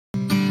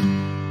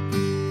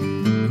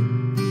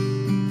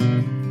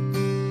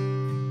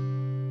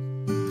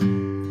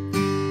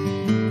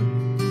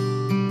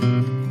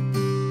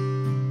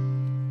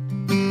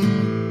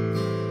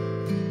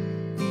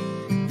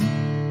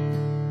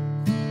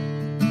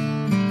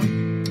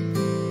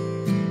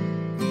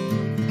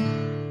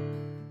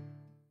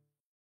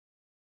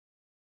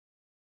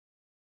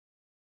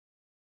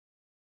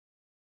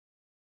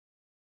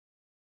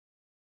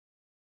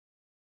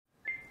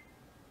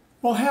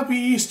Well, happy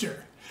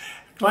Easter.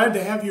 Glad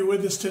to have you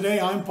with us today.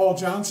 I'm Paul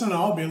Johnson.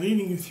 I'll be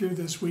leading you through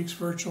this week's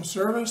virtual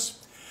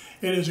service.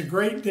 It is a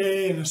great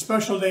day and a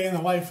special day in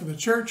the life of the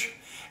church,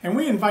 and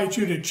we invite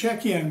you to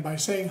check in by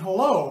saying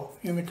hello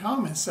in the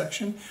comments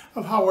section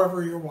of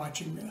however you're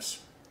watching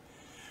this.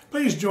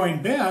 Please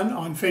join Ben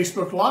on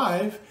Facebook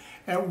Live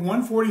at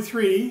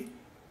 1:43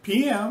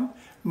 p.m.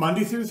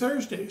 Monday through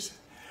Thursdays.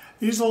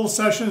 These little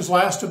sessions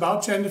last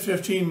about 10 to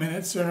 15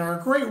 minutes and are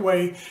a great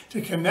way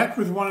to connect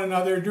with one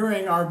another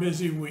during our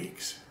busy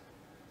weeks.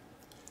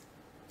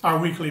 Our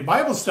weekly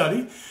Bible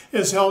study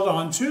is held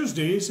on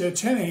Tuesdays at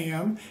 10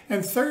 a.m.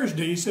 and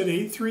Thursdays at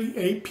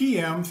 8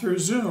 p.m. through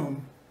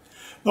Zoom.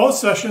 Both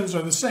sessions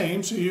are the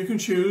same, so you can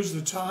choose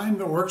the time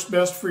that works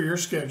best for your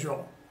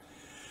schedule.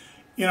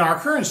 In our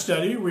current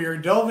study, we are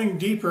delving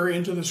deeper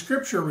into the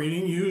scripture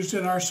reading used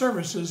in our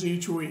services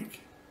each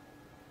week.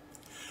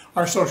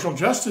 Our social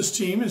justice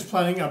team is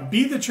planning a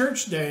Be the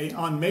Church Day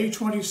on May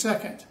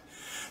 22nd.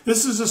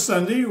 This is a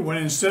Sunday when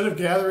instead of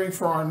gathering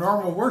for our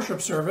normal worship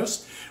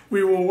service,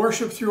 we will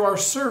worship through our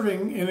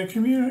serving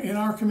in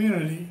our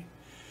community.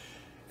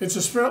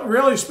 It's a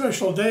really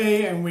special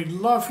day and we'd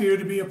love for you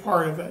to be a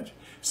part of it.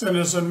 Send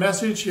us a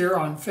message here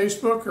on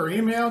Facebook or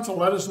email to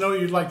let us know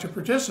you'd like to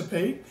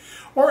participate,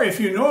 or if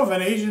you know of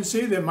an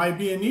agency that might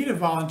be in need of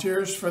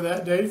volunteers for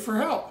that day for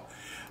help,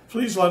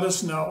 please let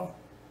us know.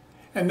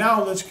 And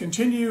now let's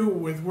continue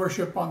with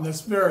worship on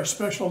this very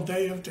special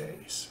day of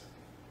days.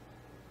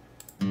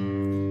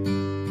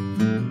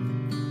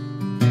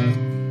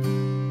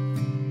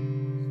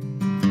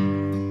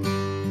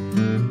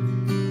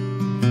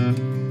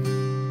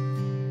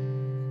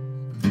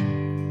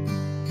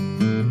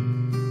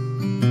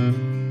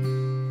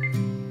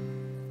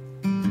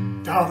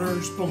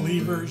 Doubters,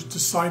 believers,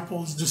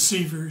 disciples,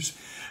 deceivers,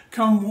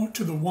 come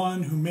to the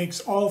one who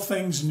makes all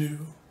things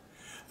new.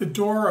 The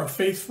door of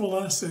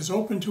faithfulness is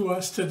open to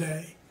us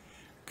today.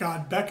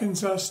 God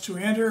beckons us to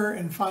enter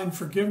and find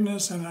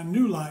forgiveness and a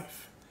new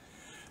life.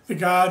 The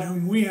God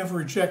whom we have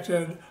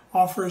rejected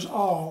offers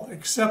all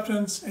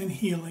acceptance and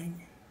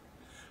healing.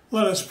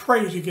 Let us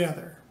pray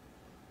together.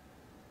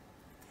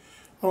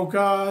 O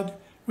God,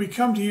 we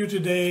come to you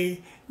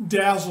today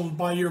dazzled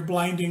by your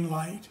blinding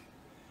light.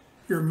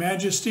 Your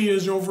majesty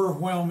is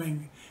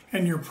overwhelming,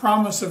 and your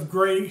promise of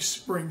grace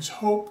brings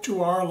hope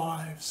to our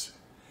lives.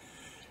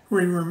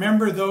 We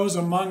remember those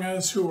among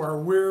us who are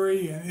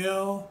weary and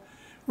ill.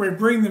 We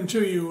bring them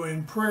to you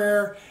in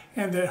prayer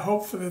and that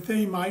hope that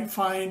they might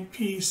find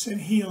peace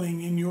and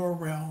healing in your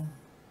realm.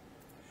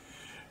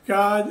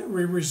 God,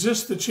 we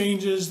resist the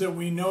changes that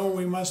we know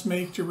we must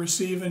make to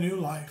receive a new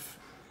life.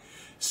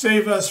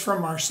 Save us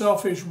from our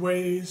selfish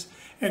ways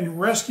and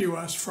rescue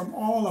us from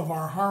all of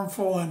our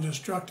harmful and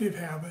destructive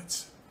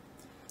habits.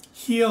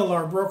 Heal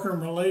our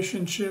broken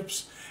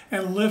relationships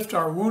and lift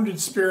our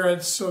wounded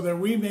spirits so that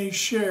we may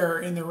share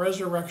in the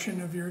resurrection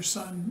of your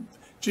Son,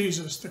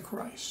 Jesus the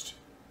Christ.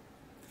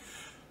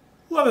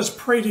 Let us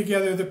pray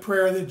together the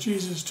prayer that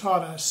Jesus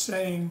taught us,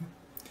 saying,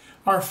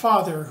 Our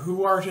Father,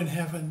 who art in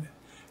heaven,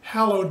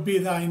 hallowed be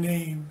thy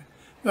name.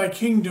 Thy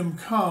kingdom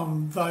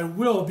come, thy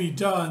will be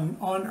done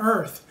on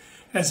earth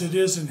as it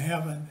is in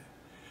heaven.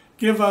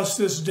 Give us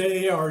this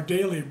day our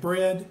daily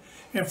bread,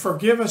 and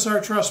forgive us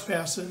our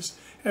trespasses,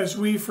 as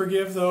we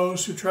forgive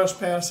those who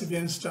trespass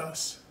against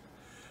us.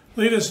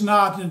 Lead us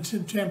not into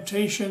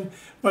temptation,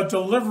 but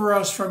deliver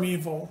us from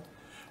evil.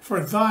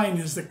 For thine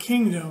is the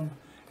kingdom,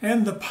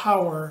 and the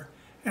power,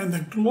 and the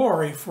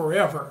glory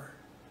forever.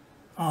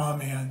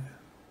 Amen.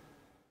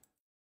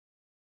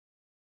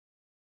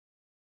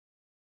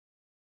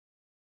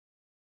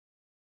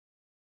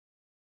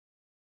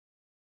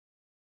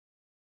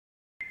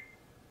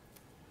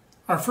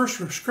 Our first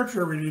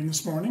scripture reading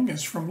this morning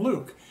is from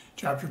Luke,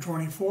 chapter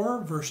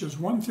 24, verses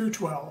 1 through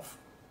 12.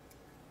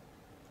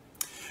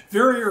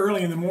 Very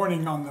early in the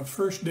morning on the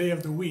first day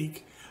of the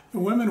week, the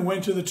women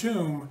went to the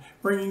tomb,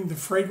 bringing the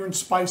fragrant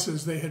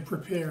spices they had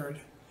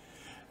prepared.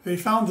 They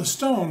found the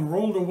stone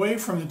rolled away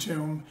from the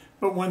tomb,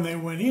 but when they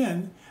went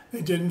in,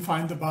 they didn't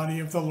find the body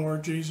of the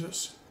Lord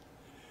Jesus.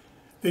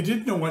 They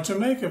didn't know what to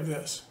make of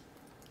this.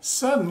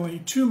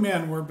 Suddenly, two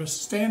men were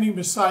standing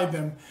beside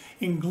them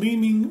in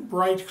gleaming,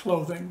 bright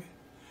clothing.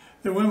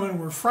 The women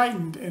were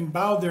frightened and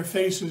bowed their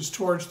faces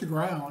towards the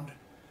ground.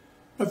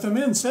 But the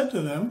men said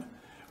to them,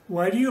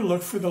 Why do you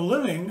look for the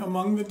living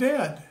among the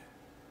dead?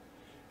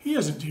 He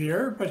isn't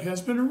here, but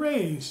has been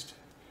raised.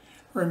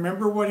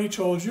 Remember what he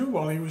told you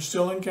while he was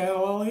still in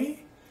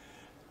Galilee?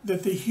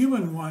 That the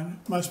human one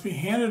must be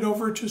handed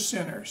over to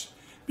sinners,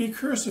 be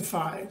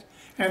crucified,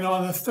 and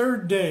on the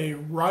third day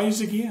rise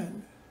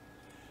again.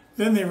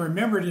 Then they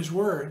remembered his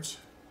words.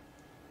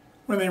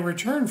 When they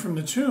returned from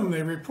the tomb,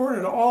 they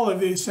reported all of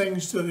these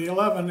things to the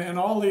 11 and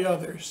all the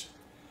others.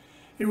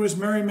 It was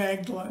Mary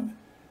Magdalene,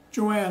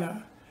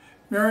 Joanna,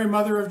 Mary,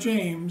 mother of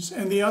James,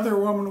 and the other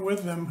woman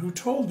with them who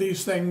told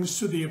these things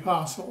to the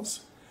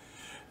apostles.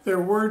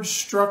 Their words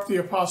struck the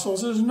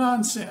apostles as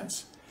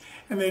nonsense,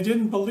 and they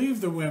didn't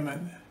believe the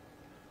women.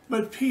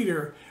 But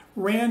Peter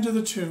ran to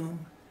the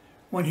tomb.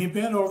 When he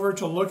bent over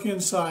to look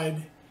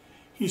inside,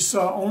 he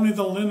saw only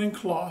the linen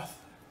cloth.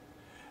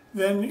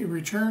 Then he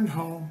returned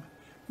home,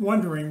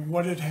 wondering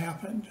what had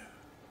happened.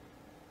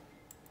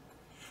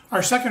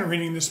 Our second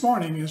reading this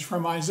morning is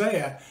from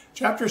Isaiah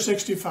chapter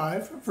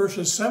 65,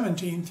 verses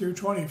 17 through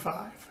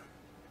 25.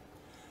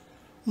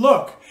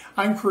 Look,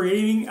 I'm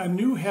creating a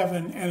new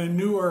heaven and a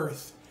new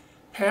earth.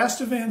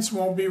 Past events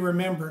won't be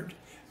remembered.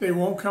 They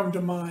won't come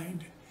to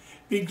mind.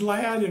 Be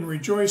glad and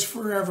rejoice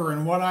forever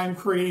in what I'm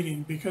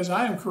creating, because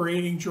I am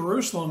creating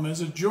Jerusalem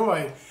as a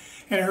joy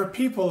and her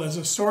people as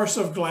a source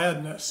of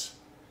gladness.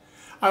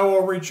 I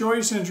will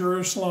rejoice in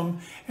Jerusalem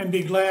and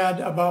be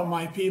glad about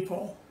my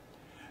people.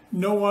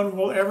 No one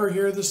will ever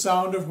hear the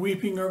sound of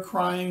weeping or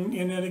crying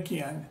in it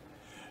again.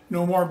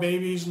 No more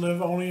babies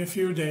live only a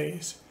few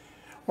days,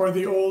 or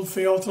the old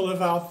fail to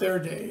live out their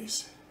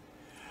days.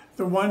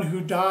 The one who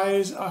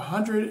dies at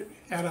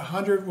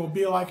 100 will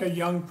be like a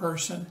young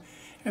person,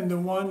 and the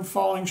one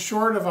falling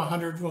short of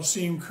 100 will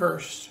seem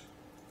cursed.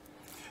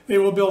 They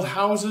will build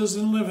houses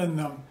and live in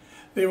them.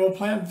 They will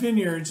plant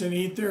vineyards and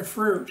eat their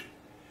fruit.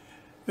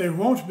 They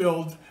won't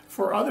build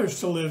for others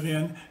to live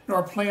in,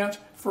 nor plant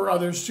for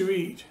others to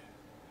eat.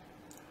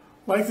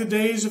 Like the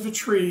days of a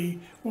tree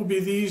will be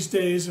these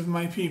days of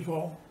my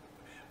people.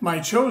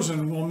 My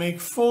chosen will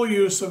make full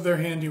use of their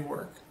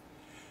handiwork.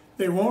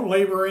 They won't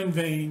labor in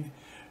vain,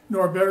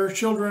 nor bear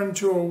children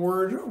to a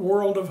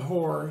world of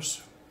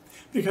whores,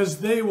 because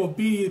they will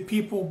be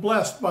people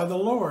blessed by the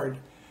Lord,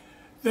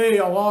 they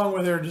along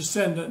with their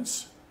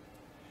descendants.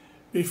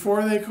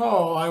 Before they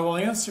call, I will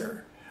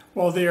answer.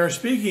 While they are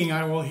speaking,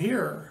 I will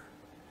hear.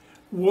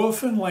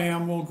 Wolf and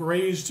lamb will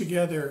graze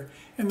together,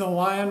 and the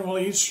lion will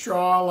eat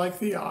straw like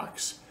the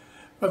ox.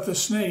 But the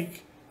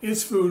snake,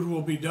 its food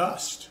will be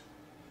dust.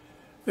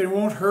 They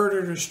won't hurt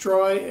or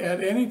destroy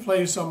at any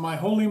place on my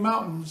holy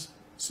mountains,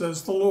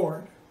 says the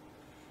Lord.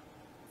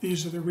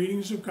 These are the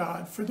readings of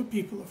God for the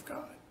people of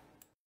God.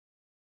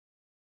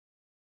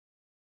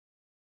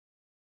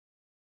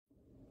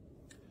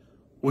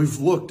 We've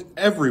looked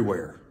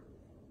everywhere.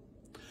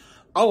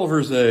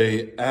 Oliver's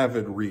an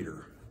avid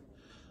reader.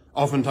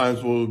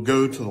 Oftentimes we'll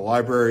go to the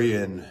library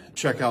and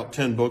check out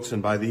 10 books,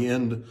 and by the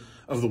end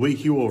of the week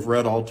he will have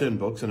read all 10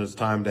 books, and it's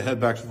time to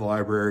head back to the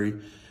library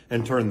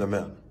and turn them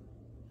in.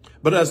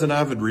 But as an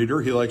avid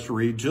reader, he likes to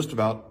read just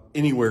about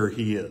anywhere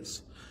he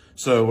is.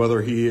 So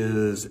whether he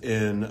is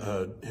in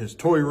his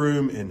toy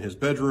room, in his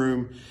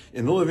bedroom,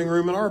 in the living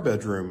room, in our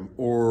bedroom,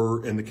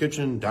 or in the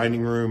kitchen,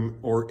 dining room,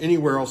 or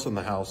anywhere else in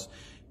the house,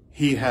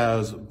 he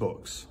has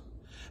books.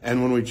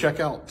 And when we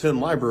check out 10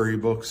 library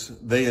books,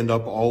 they end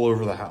up all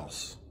over the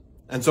house.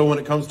 And so when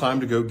it comes time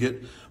to go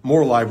get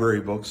more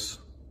library books,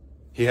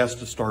 he has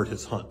to start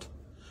his hunt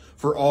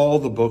for all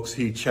the books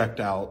he checked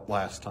out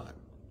last time.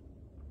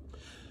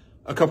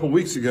 A couple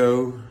weeks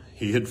ago,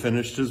 he had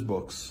finished his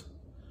books.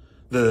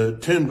 The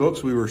 10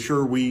 books we were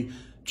sure we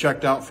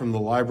checked out from the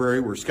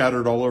library were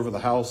scattered all over the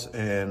house,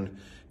 and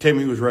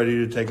Tammy was ready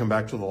to take them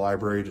back to the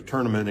library to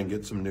turn them in and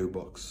get some new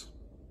books.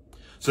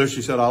 So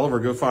she said, Oliver,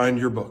 go find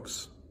your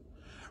books.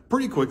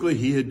 Pretty quickly,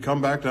 he had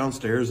come back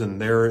downstairs,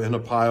 and there in a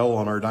pile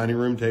on our dining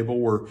room table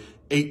were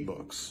 8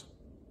 books.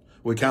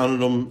 We counted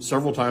them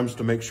several times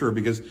to make sure,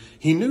 because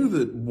he knew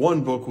that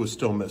one book was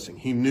still missing.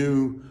 He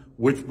knew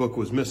which book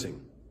was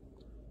missing.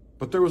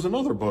 But there was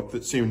another book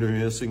that seemed to be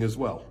missing as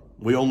well.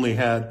 We only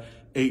had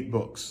 8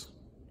 books.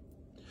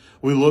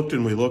 We looked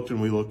and we looked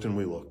and we looked and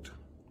we looked,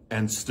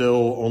 and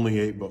still only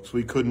 8 books.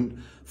 We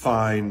couldn't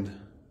find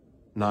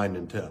 9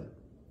 and 10.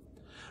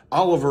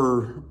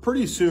 Oliver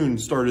pretty soon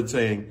started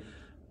saying,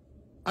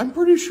 I'm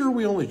pretty sure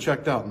we only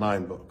checked out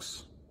 9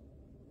 books.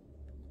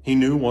 He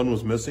knew one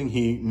was missing.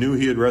 He knew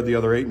he had read the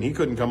other 8, and he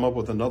couldn't come up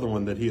with another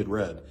one that he had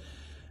read.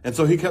 And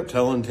so he kept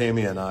telling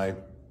Tammy and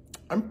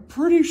I'm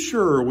pretty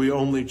sure we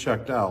only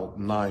checked out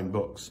 9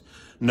 books.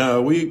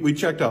 No, we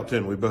checked out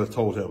 10. We both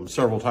told him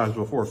several times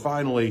before.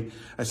 Finally,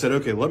 I said,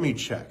 okay, let me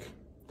check.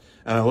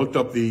 And I looked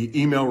up the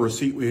email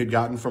receipt we had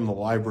gotten from the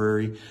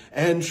library,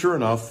 and sure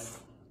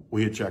enough,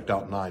 we had checked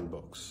out 9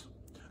 books.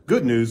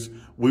 Good news,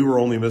 we were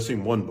only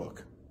missing 1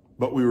 book,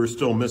 but we were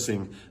still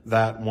missing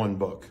that 1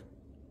 book.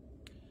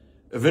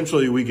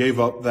 Eventually, we gave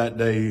up that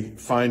day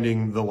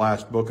finding the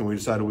last book, and we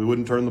decided we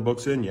wouldn't turn the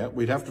books in yet.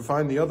 We'd have to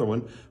find the other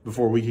one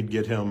before we could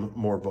get him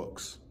more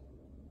books.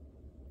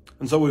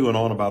 And so we went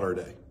on about our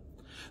day.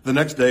 The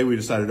next day, we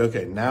decided,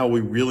 okay, now we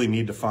really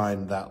need to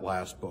find that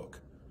last book.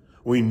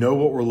 We know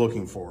what we're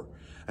looking for.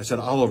 I said,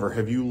 Oliver,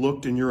 have you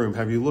looked in your room?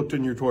 Have you looked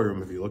in your toy room?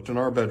 Have you looked in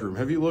our bedroom?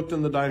 Have you looked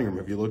in the dining room?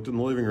 Have you looked in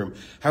the living room?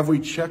 Have we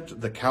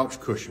checked the couch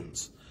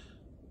cushions?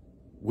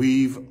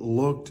 We've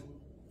looked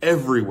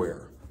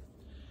everywhere.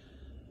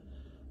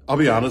 I'll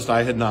be honest,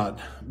 I had not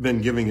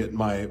been giving it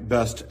my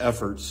best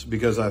efforts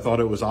because I thought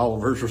it was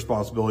Oliver's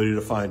responsibility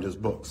to find his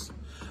books.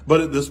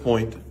 But at this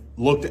point,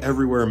 looked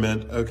everywhere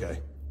meant,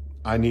 okay,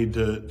 I need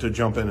to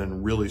jump in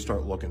and really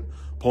start looking.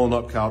 Pulling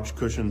up couch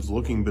cushions,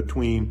 looking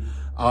between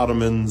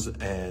ottomans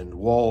and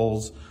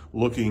walls,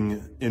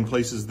 looking in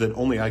places that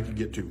only I could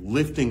get to,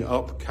 lifting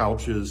up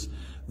couches,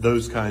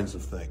 those kinds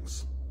of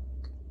things.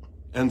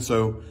 And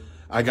so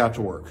I got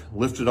to work,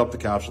 lifted up the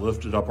couch,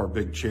 lifted up our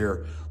big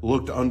chair,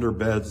 looked under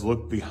beds,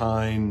 looked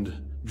behind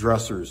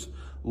dressers,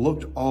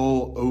 looked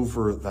all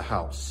over the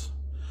house.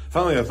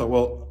 Finally, I thought,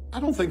 well, I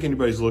don't think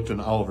anybody's looked in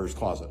Oliver's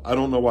closet. I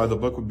don't know why the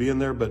book would be in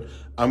there, but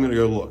I'm going to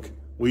go look.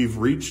 We've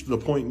reached the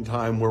point in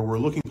time where we're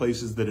looking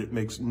places that it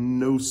makes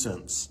no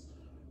sense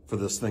for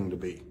this thing to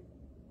be.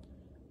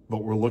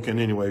 But we're looking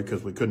anyway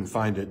because we couldn't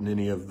find it in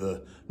any of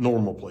the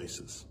normal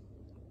places.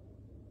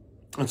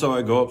 And so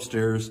I go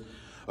upstairs,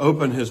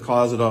 open his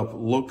closet up,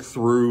 look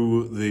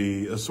through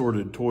the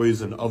assorted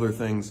toys and other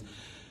things.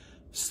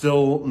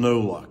 Still no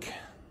luck.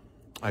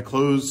 I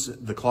close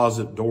the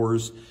closet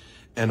doors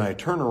and I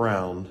turn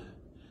around,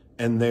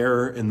 and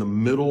there in the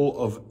middle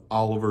of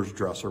Oliver's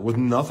dresser, with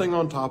nothing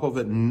on top of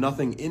it,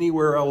 nothing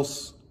anywhere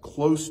else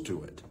close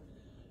to it,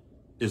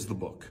 is the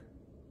book.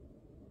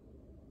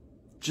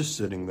 Just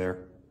sitting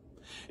there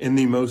in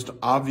the most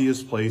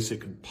obvious place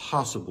it could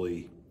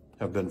possibly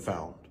have been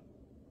found.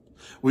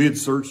 We had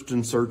searched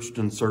and searched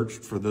and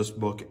searched for this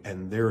book,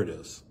 and there it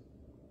is.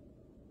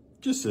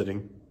 Just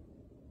sitting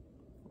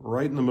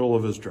right in the middle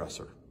of his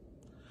dresser.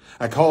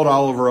 I called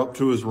Oliver up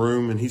to his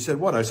room, and he said,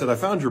 "What?" I said, "I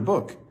found your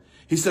book."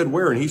 He said,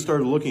 "Where?" And he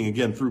started looking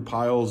again through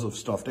piles of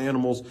stuffed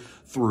animals,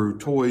 through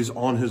toys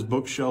on his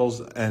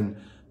bookshelves, and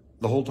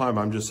the whole time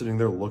I'm just sitting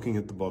there looking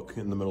at the book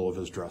in the middle of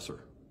his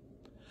dresser.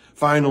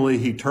 Finally,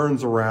 he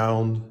turns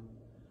around,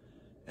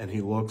 and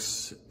he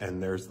looks,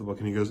 and there's the book,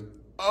 and he goes,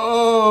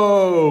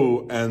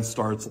 "Oh," and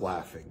starts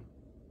laughing.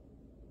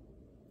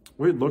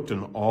 We'd looked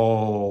in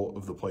all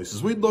of the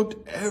places. We'd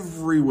looked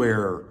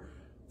everywhere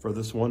for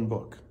this one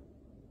book,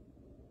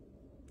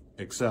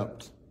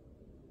 except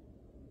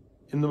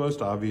in the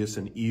most obvious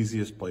and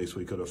easiest place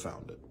we could have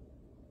found it.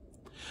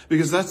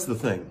 Because that's the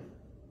thing.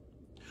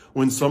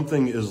 When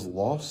something is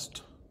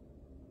lost,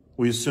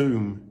 we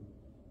assume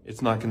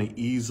it's not going to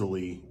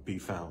easily be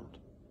found.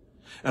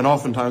 And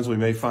oftentimes we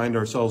may find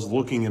ourselves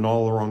looking in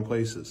all the wrong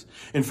places.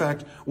 In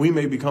fact, we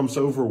may become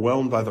so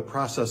overwhelmed by the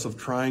process of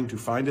trying to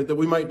find it that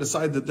we might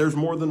decide that there's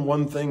more than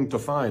one thing to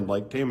find,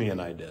 like Tammy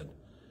and I did.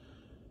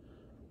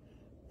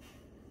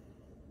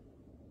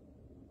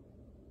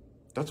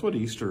 That's what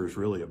Easter is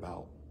really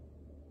about.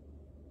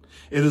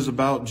 It is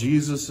about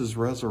Jesus'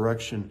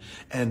 resurrection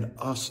and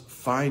us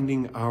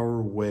finding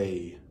our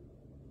way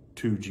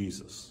to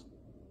Jesus.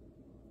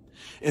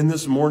 In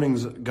this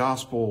morning's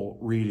gospel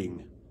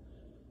reading,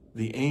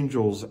 the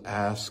angels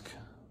ask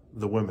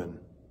the women,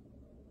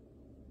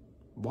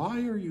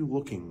 "Why are you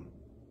looking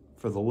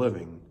for the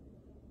living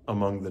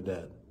among the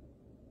dead?"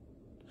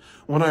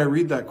 When I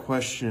read that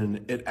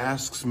question, it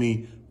asks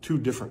me two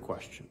different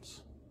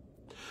questions.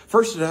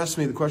 First, it asks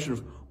me the question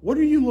of, what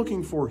are you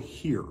looking for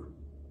here?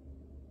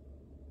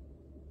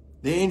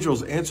 The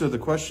angels answer the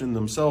question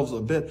themselves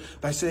a bit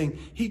by saying,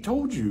 "He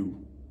told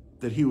you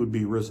that he would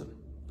be risen.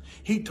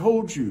 He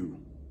told you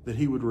that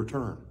he would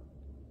return.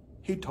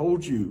 He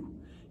told you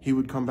he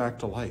would come back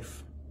to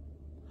life.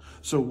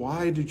 So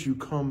why did you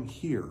come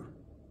here,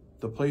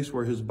 the place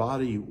where his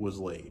body was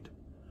laid,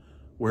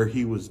 where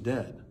he was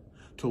dead,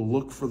 to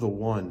look for the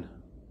one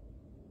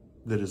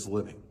that is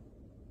living?"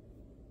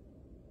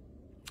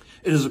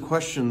 It is a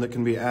question that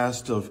can be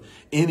asked of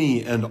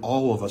any and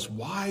all of us.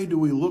 Why do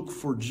we look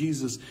for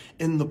Jesus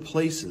in the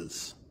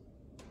places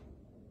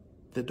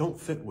that don't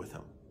fit with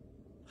him?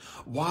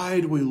 Why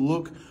do we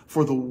look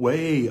for the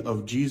way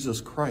of Jesus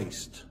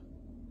Christ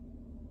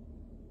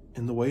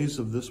in the ways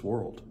of this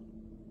world?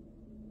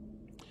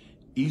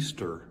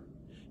 Easter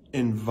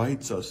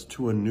invites us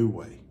to a new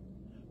way,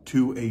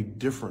 to a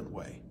different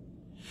way.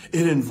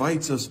 It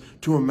invites us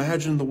to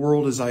imagine the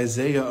world as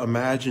Isaiah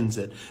imagines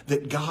it,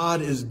 that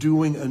God is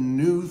doing a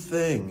new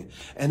thing.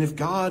 And if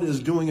God is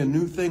doing a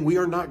new thing, we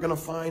are not going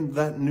to find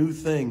that new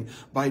thing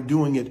by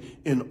doing it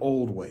in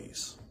old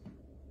ways.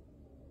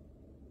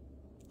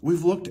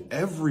 We've looked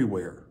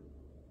everywhere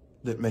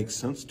that makes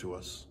sense to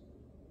us.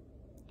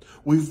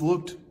 We've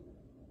looked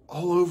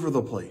all over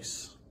the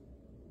place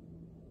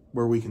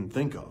where we can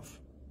think of.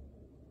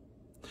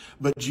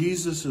 But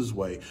Jesus'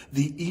 way,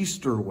 the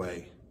Easter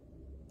way,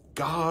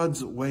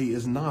 God's way,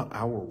 is not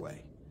our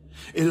way.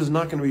 It is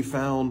not going to be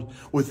found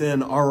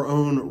within our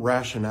own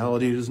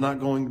rationality. It is not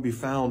going to be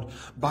found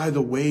by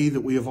the way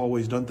that we have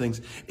always done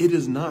things. It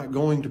is not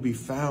going to be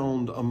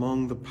found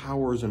among the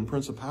powers and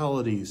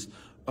principalities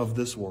of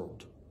this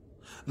world.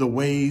 The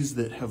ways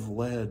that have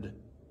led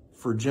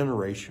for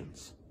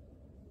generations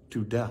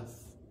to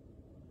death,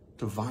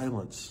 to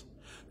violence,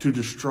 to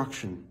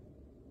destruction,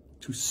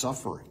 to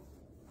suffering.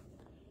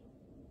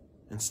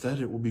 Instead,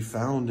 it will be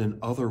found in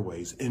other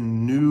ways,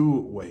 in new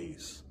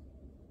ways,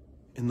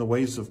 in the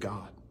ways of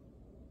God.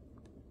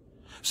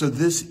 So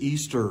this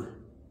Easter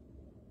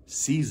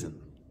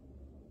season,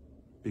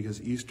 because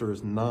Easter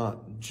is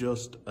not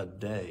just a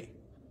day,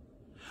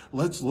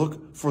 let's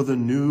look for the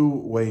new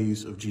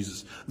ways of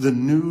Jesus, the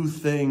new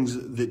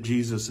things that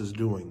Jesus is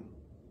doing.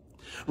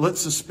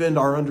 Let's suspend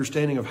our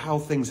understanding of how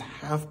things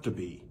have to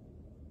be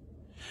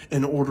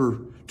in order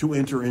to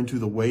enter into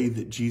the way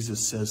that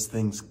Jesus says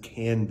things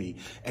can be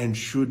and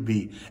should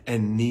be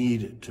and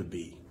need to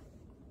be.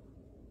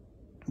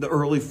 The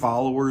early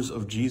followers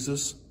of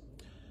Jesus,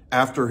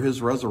 after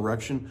his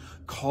resurrection,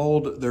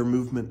 called their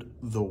movement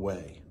the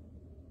Way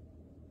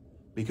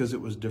because it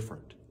was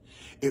different.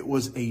 It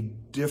was a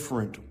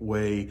different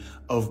way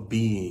of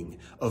being,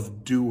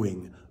 of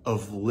doing,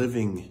 of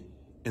living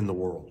in the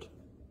world.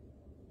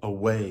 A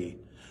way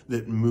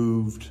that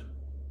moved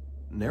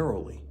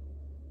narrowly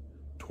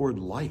toward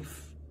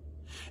life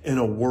in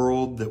a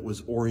world that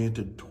was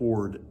oriented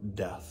toward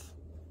death.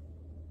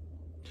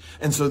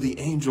 And so the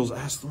angels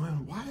asked the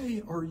women,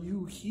 why are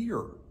you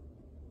here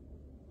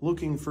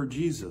looking for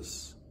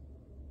Jesus?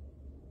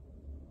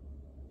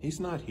 He's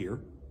not here.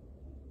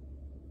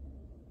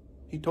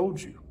 He told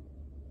you.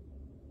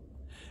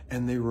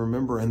 And they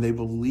remember and they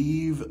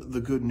believe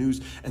the good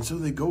news. And so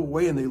they go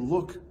away and they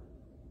look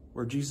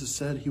where Jesus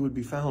said he would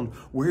be found,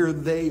 where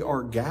they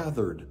are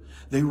gathered.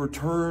 They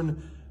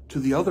return to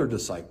the other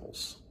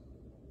disciples.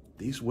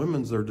 These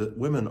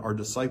women are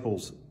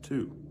disciples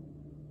too.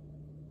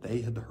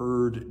 They had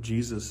heard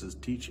Jesus'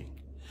 teaching.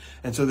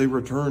 And so they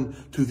return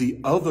to the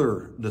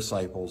other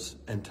disciples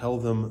and tell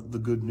them the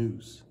good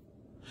news.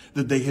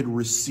 That they had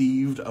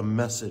received a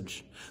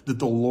message that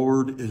the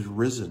Lord is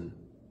risen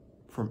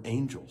from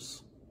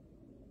angels.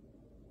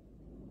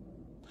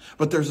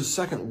 But there's a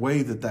second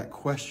way that that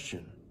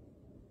question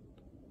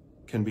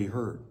can be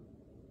heard.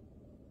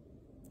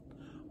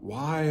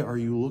 Why are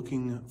you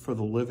looking for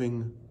the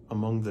living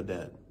among the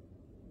dead?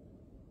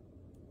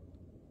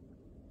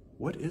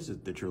 What is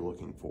it that you're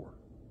looking for?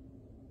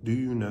 Do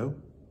you know?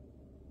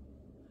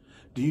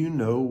 Do you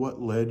know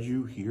what led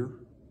you here?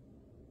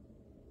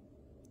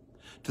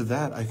 To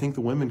that, I think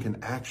the women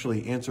can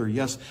actually answer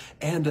yes,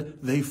 and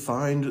they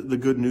find the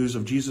good news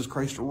of Jesus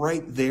Christ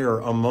right there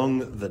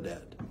among the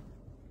dead.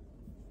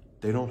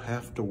 They don't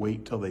have to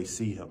wait till they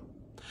see him,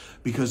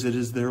 because it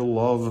is their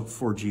love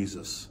for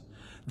Jesus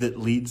that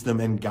leads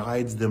them and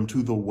guides them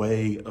to the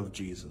way of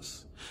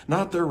Jesus.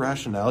 Not their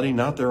rationality,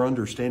 not their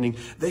understanding.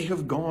 They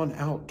have gone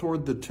out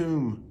toward the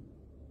tomb,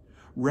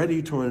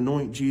 ready to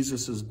anoint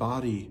Jesus'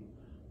 body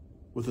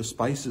with the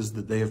spices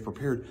that they have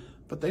prepared,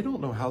 but they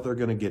don't know how they're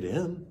going to get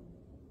in.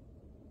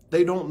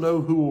 They don't know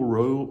who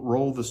will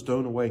roll the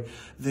stone away.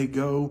 They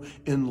go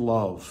in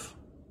love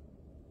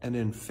and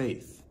in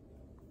faith.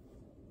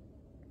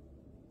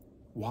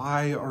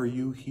 Why are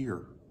you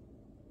here?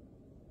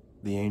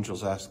 The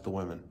angels asked the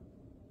women.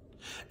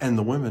 And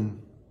the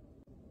women,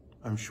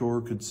 I'm sure,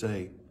 could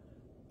say,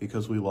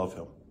 because we love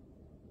him.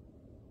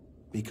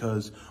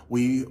 Because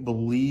we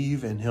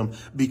believe in him.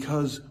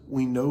 Because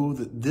we know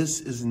that this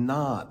is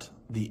not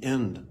the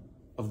end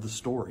of the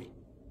story.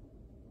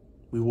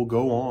 We will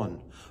go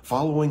on,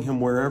 following him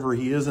wherever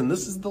he is, and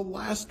this is the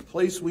last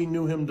place we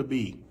knew him to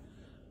be.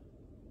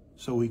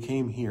 So we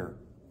came here,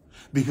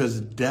 because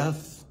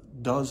death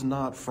does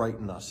not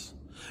frighten us,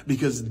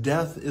 because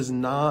death is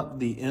not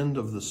the end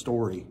of the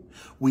story.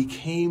 We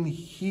came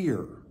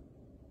here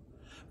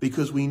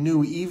because we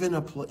knew even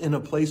in a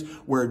place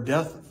where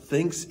death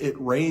thinks it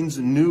reigns,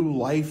 new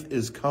life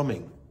is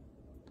coming.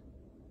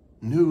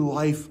 New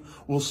life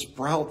will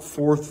sprout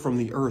forth from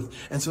the earth.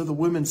 And so the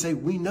women say,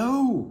 we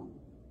know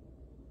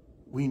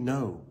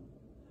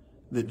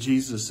that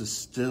Jesus is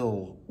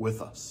still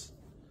with us.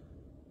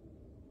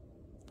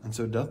 And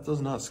so death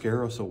does not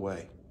scare us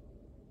away.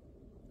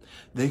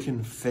 They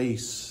can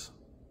face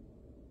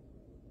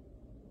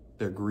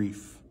their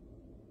grief.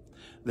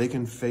 They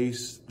can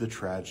face the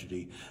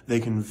tragedy. They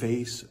can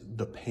face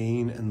the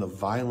pain and the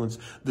violence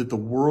that the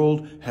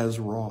world has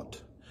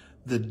wrought.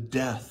 The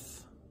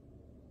death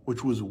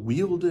which was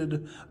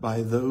wielded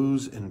by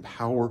those in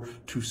power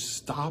to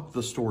stop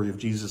the story of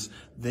Jesus.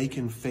 They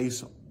can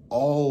face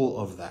all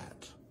of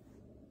that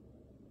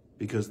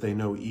because they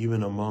know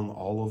even among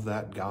all of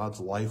that, God's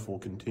life will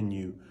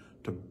continue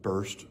to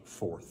burst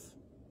forth.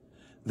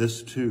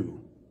 This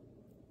too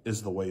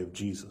is the way of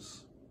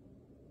Jesus.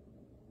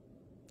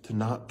 To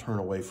not turn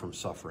away from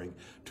suffering,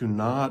 to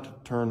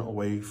not turn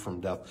away from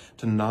death,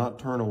 to not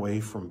turn away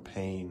from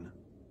pain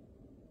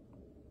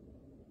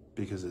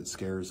because it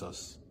scares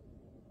us,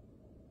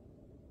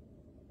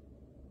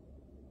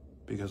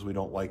 because we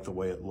don't like the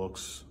way it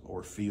looks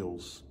or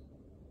feels,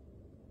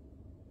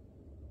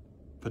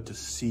 but to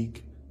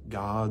seek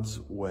God's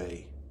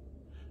way,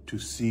 to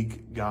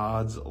seek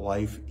God's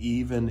life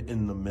even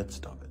in the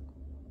midst of it,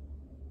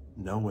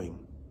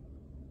 knowing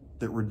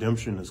that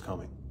redemption is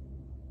coming,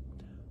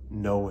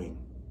 knowing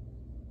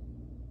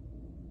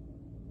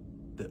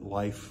that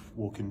life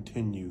will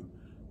continue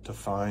to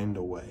find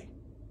a way,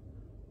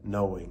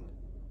 knowing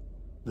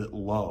that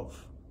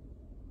love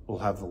will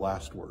have the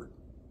last word.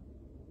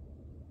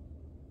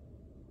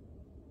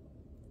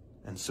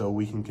 And so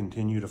we can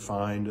continue to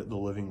find the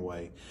living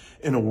way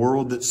in a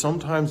world that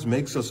sometimes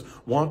makes us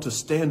want to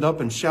stand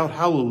up and shout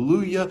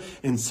hallelujah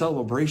in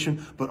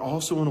celebration, but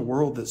also in a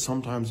world that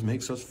sometimes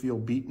makes us feel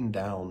beaten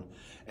down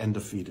and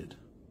defeated.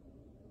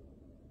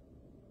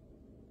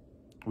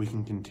 We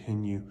can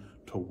continue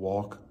to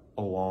walk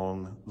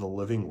along the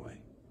living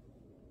way,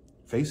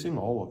 facing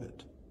all of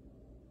it,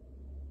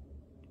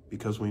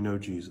 because we know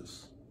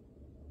Jesus,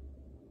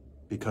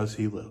 because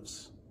he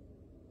lives,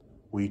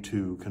 we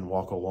too can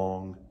walk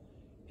along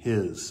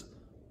his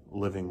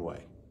living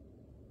way.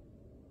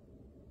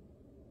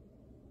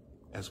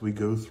 As we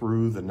go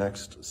through the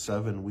next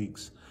 7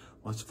 weeks,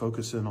 let's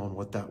focus in on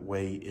what that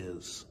way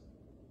is,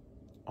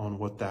 on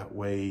what that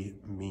way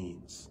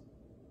means.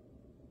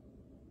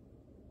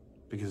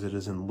 Because it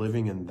is in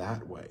living in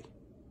that way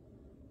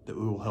that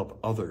we will help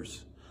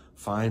others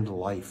find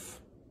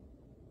life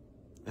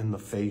in the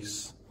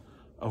face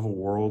of a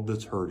world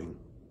that's hurting,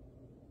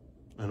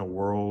 in a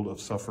world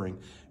of suffering,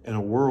 in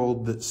a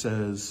world that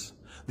says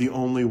the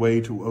only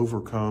way to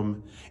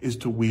overcome is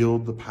to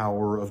wield the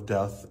power of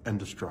death and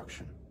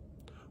destruction.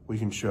 We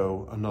can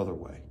show another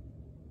way,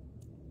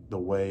 the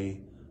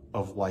way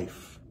of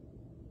life,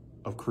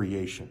 of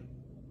creation,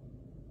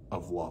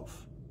 of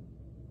love,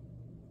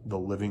 the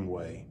living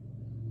way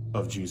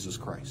of Jesus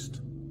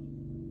Christ.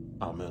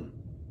 Amen.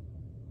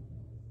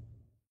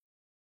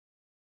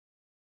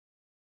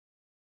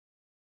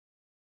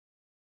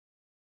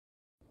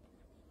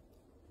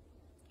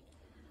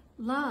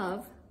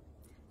 Love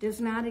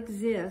does not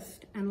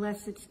exist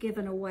unless it's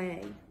given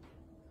away.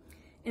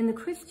 In the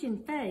Christian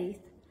faith,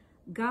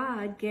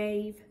 God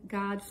gave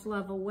God's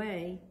love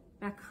away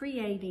by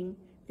creating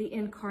the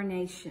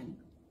incarnation,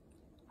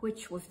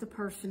 which was the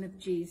person of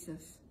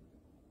Jesus.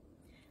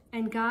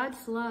 And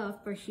God's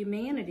love for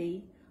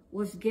humanity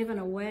was given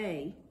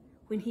away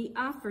when he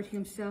offered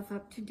himself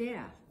up to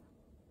death.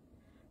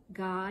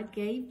 God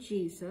gave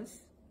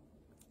Jesus,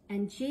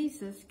 and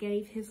Jesus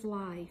gave his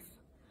life,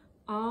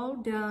 all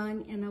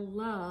done in a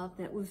love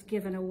that was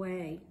given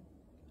away.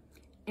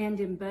 And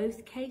in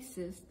both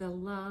cases, the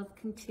love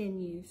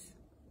continues.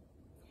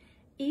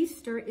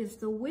 Easter is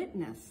the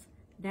witness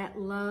that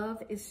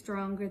love is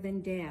stronger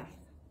than death.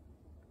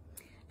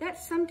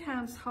 That's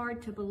sometimes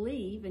hard to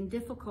believe and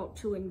difficult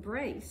to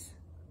embrace.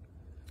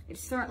 It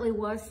certainly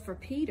was for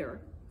Peter,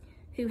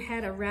 who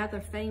had a rather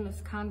famous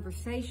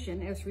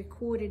conversation as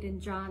recorded in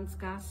John's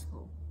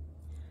Gospel.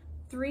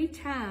 3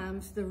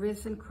 times the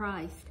risen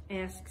Christ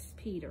asks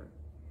Peter,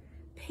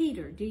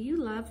 "Peter, do you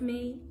love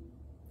me?"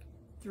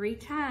 3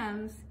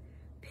 times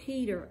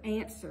Peter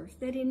answers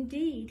that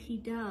indeed he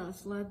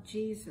does love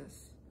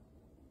Jesus.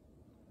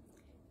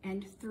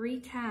 And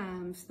 3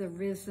 times the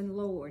risen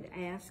Lord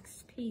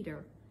asks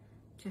Peter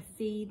to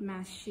feed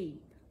my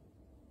sheep.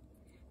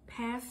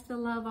 Pass the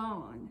love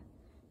on,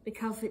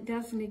 because it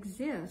doesn't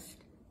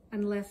exist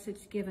unless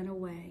it's given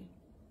away.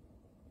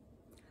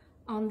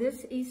 On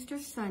this Easter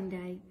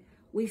Sunday,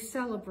 we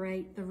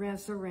celebrate the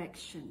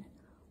resurrection,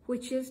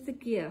 which is the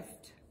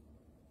gift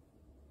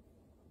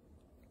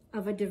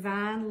of a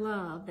divine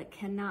love that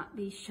cannot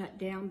be shut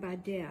down by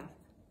death,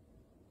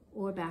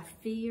 or by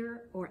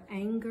fear or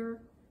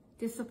anger,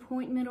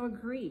 disappointment or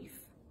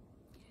grief.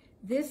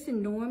 This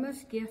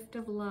enormous gift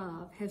of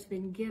love has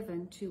been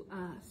given to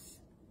us,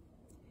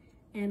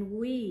 and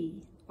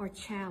we are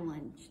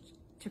challenged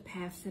to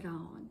pass it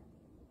on.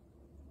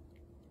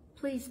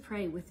 Please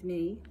pray with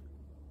me.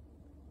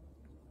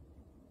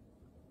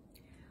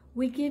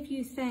 We give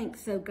you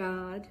thanks, O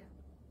God,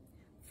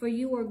 for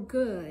you are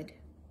good,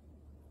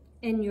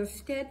 and your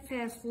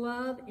steadfast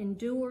love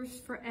endures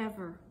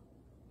forever.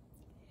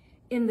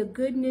 In the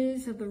good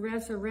news of the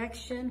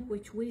resurrection,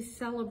 which we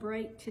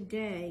celebrate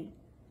today,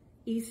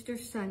 Easter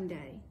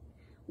Sunday,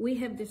 we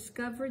have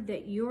discovered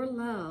that your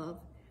love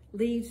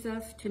leads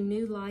us to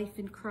new life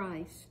in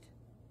Christ.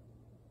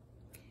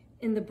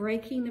 In the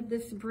breaking of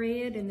this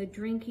bread and the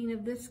drinking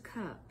of this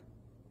cup,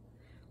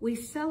 we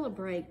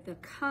celebrate the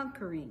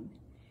conquering,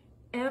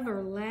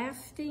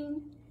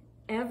 everlasting,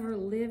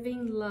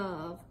 ever-living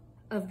love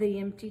of the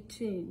empty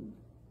tomb.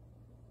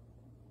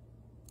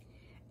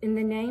 In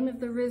the name of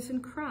the risen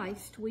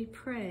Christ, we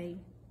pray,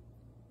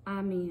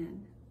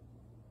 Amen.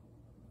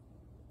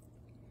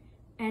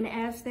 And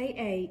as they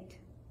ate,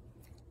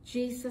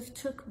 Jesus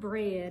took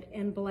bread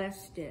and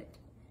blessed it,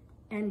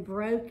 and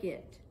broke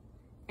it,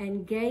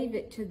 and gave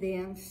it to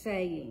them,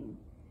 saying,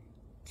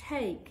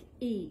 "Take,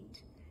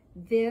 eat,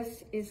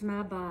 this is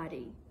my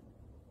body."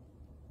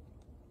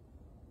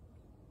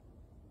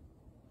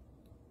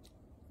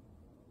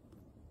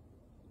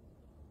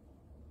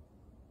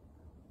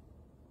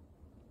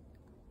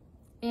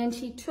 And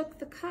he took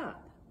the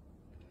cup,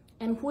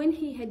 and when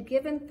he had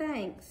given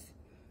thanks,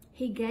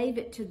 he gave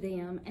it to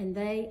them, and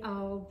they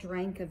all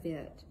drank of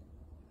it.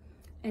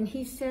 And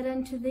he said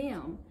unto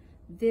them,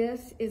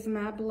 "This is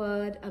my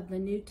blood of the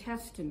New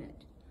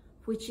Testament,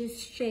 which is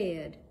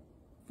shed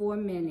for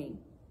many."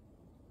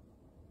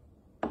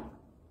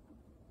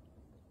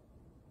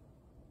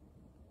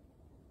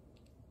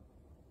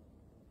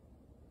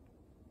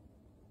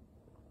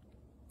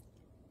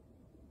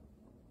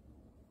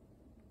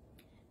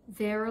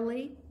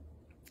 Verily,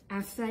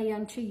 I say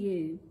unto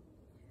you,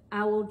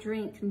 I will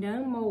drink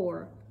no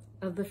more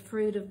of the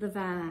fruit of the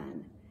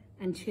vine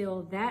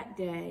until that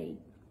day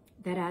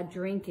that I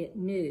drink it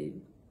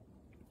new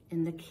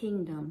in the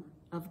kingdom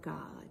of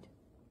God.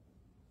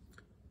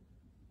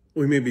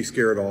 We may be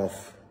scared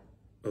off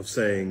of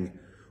saying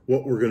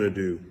what we're going to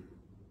do,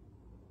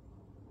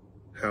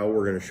 how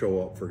we're going to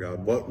show up for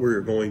God, what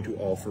we're going to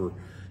offer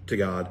to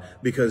God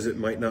because it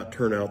might not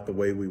turn out the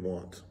way we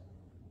want.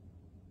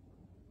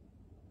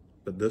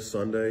 But this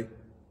Sunday,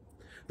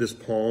 this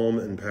Palm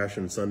and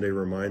Passion Sunday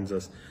reminds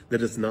us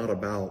that it's not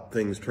about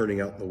things turning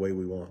out the way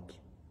we want.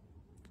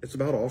 It's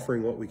about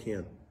offering what we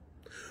can.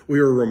 We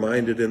are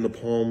reminded in the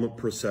Palm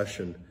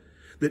procession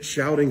that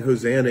shouting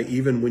Hosanna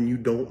even when you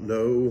don't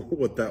know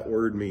what that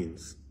word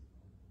means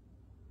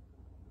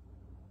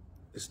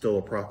is still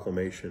a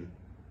proclamation.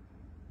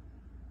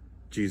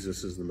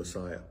 Jesus is the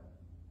Messiah.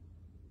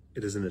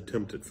 It is an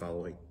attempt at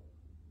following.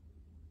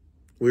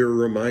 We are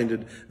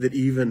reminded that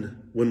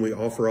even when we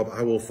offer up,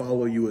 I will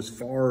follow you as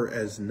far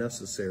as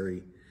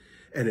necessary,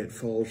 and it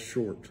falls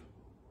short,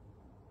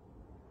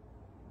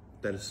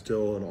 that is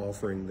still an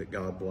offering that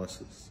God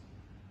blesses,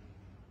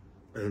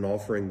 and an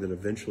offering that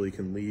eventually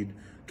can lead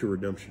to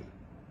redemption.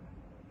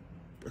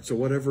 And so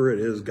whatever it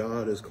is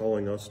God is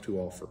calling us to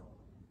offer,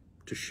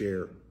 to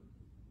share,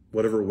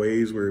 whatever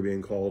ways we're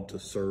being called to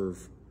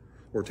serve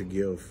or to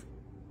give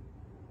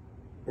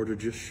or to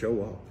just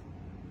show up,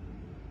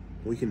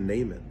 we can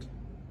name it,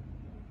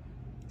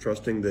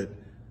 trusting that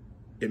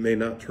it may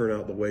not turn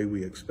out the way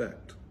we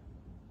expect,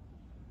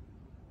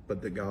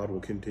 but that God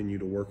will continue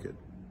to work it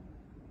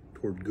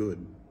toward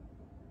good,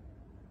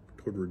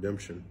 toward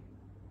redemption,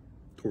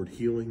 toward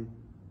healing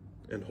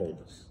and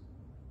wholeness.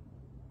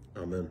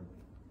 Amen.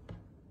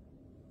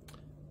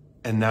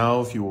 And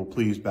now, if you will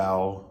please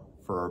bow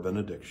for our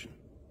benediction.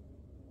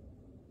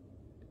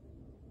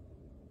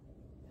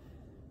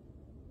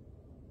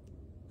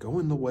 Go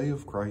in the way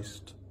of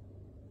Christ,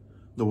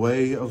 the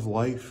way of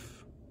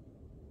life,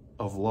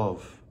 of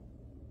love,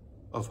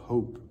 of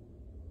hope.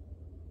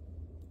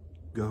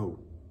 Go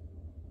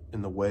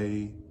in the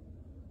way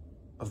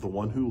of the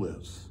one who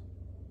lives,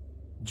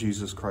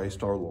 Jesus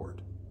Christ our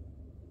Lord.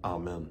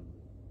 Amen.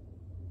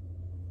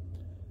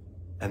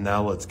 And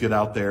now let's get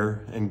out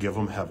there and give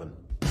them heaven.